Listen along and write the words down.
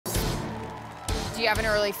Do you have an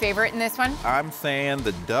early favorite in this one? I'm saying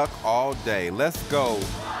the duck all day. Let's go.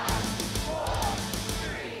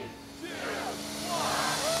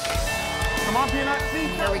 Come on, Peanut.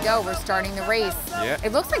 Here we go, we're starting the race. Yeah.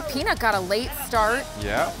 It looks like Peanut got a late start.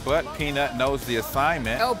 Yeah, but Peanut knows the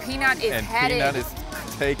assignment. Oh, Peanut is and headed. Peanut is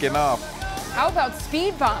taking off. How about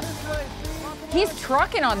speed bump? He's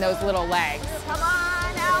trucking on those little legs. Come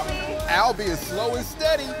on, Albie. Albie is slow and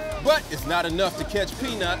steady, but it's not enough to catch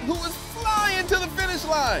Peanut, who is flying to the finish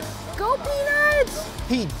line. Go, Peanut!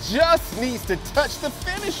 He just needs to touch the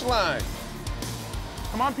finish line.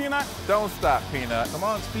 Come on, Peanut. Don't stop, Peanut. Come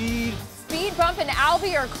on, Speed. Speed bump and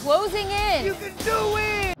Albie are closing in. You can do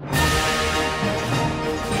it!